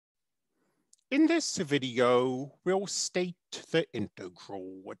In this video, we'll state the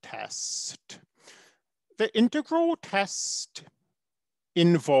integral test. The integral test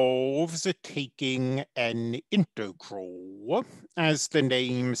involves taking an integral. As the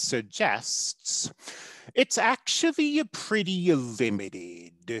name suggests, it's actually pretty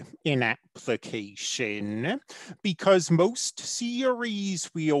limited in application because most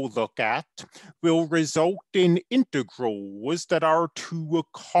series we'll look at will result in integrals that are too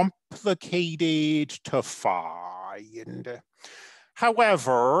complicated to find.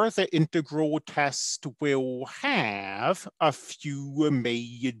 However, the integral test will have a few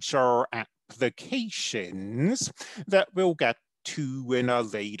major applications that we'll get to in a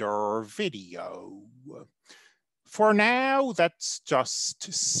later video. For now, let's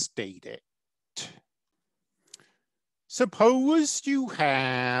just state it. Suppose you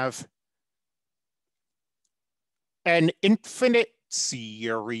have an infinite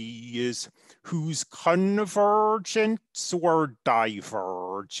series whose convergence or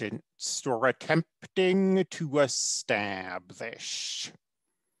divergence you're attempting to establish.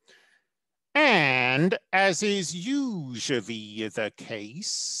 And as is usually the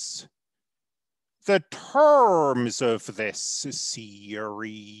case, the terms of this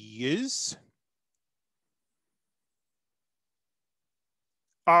series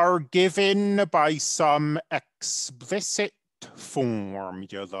are given by some explicit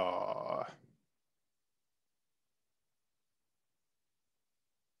formula.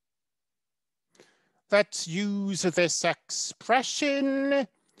 Let's use this expression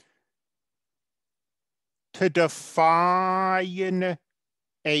to define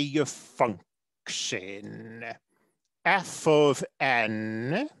a function, f of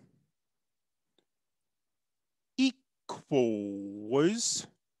n equals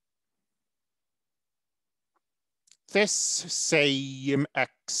this same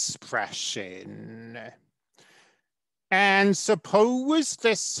expression. And suppose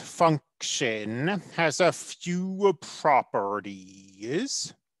this function has a few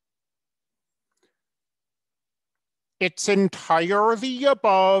properties. It's entirely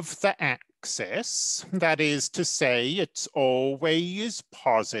above the axis, that is to say, it's always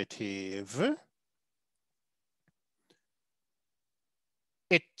positive.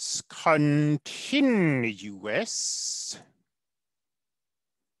 It's continuous.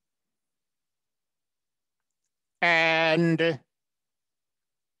 And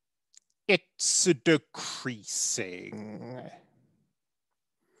it's decreasing.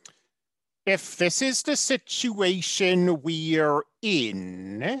 If this is the situation we're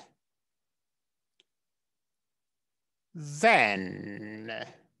in, then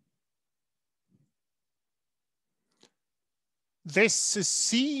this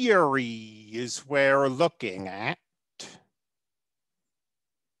series we're looking at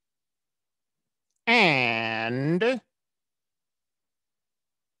and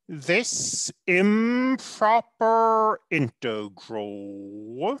this improper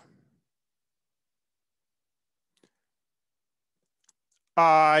integral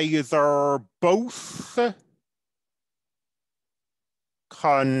either both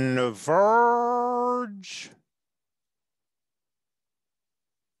converge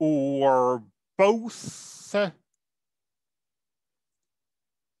or both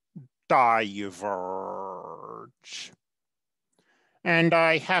diverge. And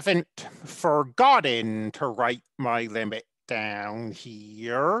I haven't forgotten to write my limit down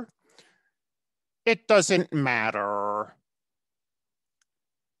here. It doesn't matter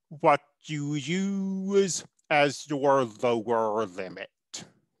what you use as your lower limit.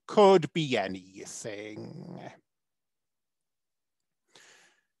 Could be anything.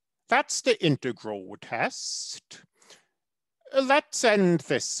 That's the integral test. Let's end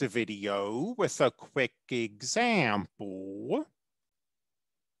this video with a quick example.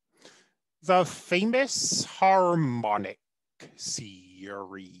 The famous harmonic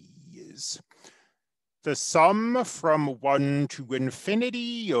series. The sum from 1 to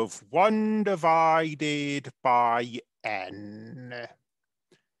infinity of 1 divided by n.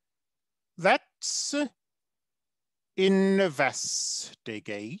 Let's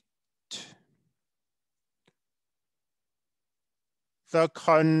investigate the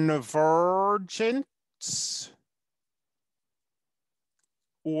convergence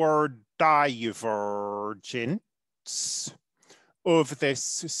or divergence of this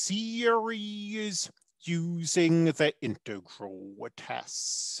series using the integral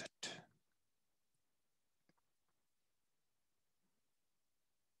test.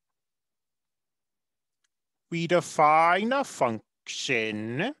 We define a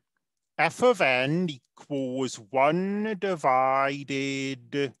function f of n equals 1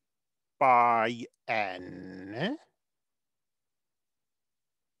 divided by n.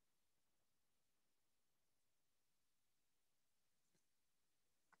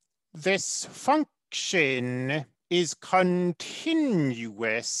 This function is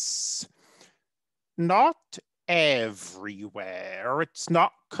continuous, not everywhere. It's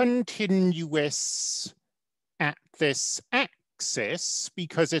not continuous at this axis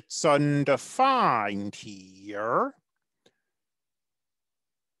because it's undefined here.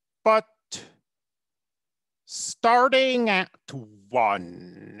 But starting at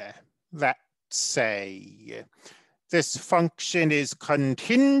 1, let's say, this function is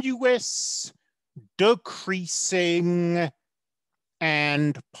continuous, decreasing,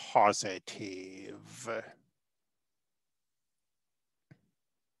 and positive.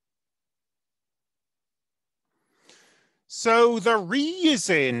 So the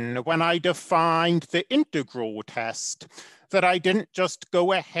reason when I defined the integral test that I didn't just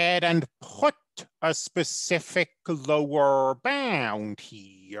go ahead and put a specific lower bound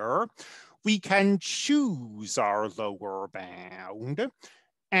here, we can choose our lower bound,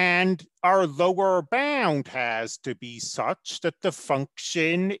 and our lower bound has to be such that the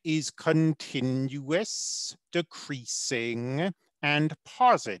function is continuous, decreasing, and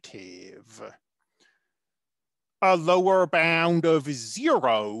positive. A lower bound of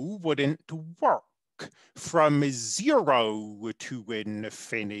 0 wouldn't work. From 0 to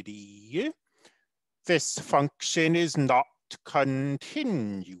infinity, this function is not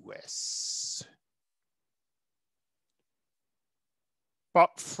continuous.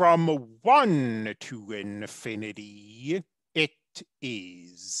 But from 1 to infinity, it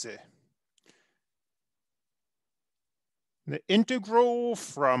is. The integral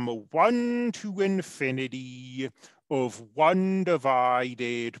from 1 to infinity of 1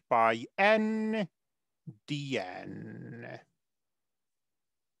 divided by n dn.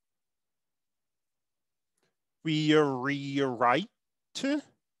 We rewrite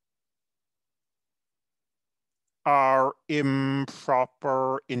our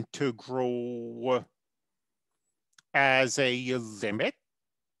improper integral as a limit.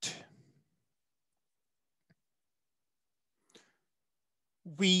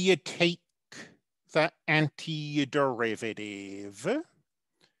 We take the antiderivative,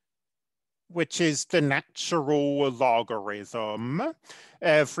 which is the natural logarithm.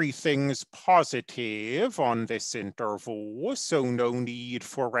 Everything's positive on this interval, so no need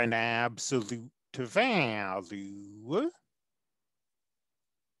for an absolute value.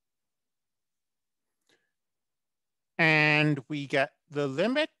 And we get the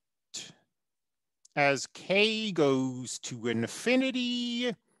limit as k goes to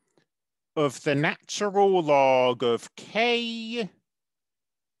infinity of the natural log of k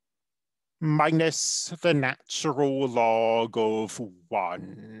minus the natural log of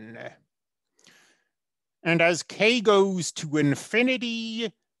 1. And as k goes to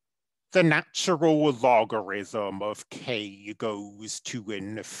infinity, the natural logarithm of k goes to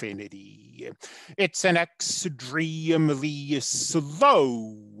infinity. It's an extremely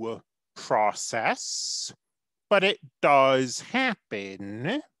slow process, but it does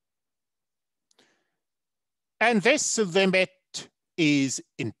happen. And this limit is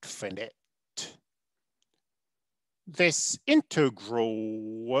infinite. This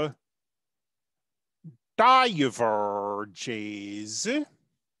integral diverges.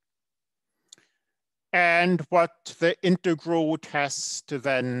 And what the integral test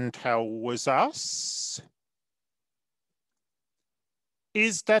then tells us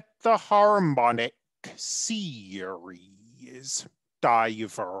is that the harmonic series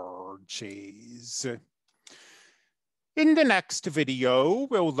diverges. In the next video,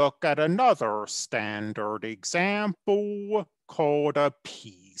 we'll look at another standard example called a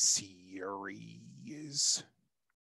p-series.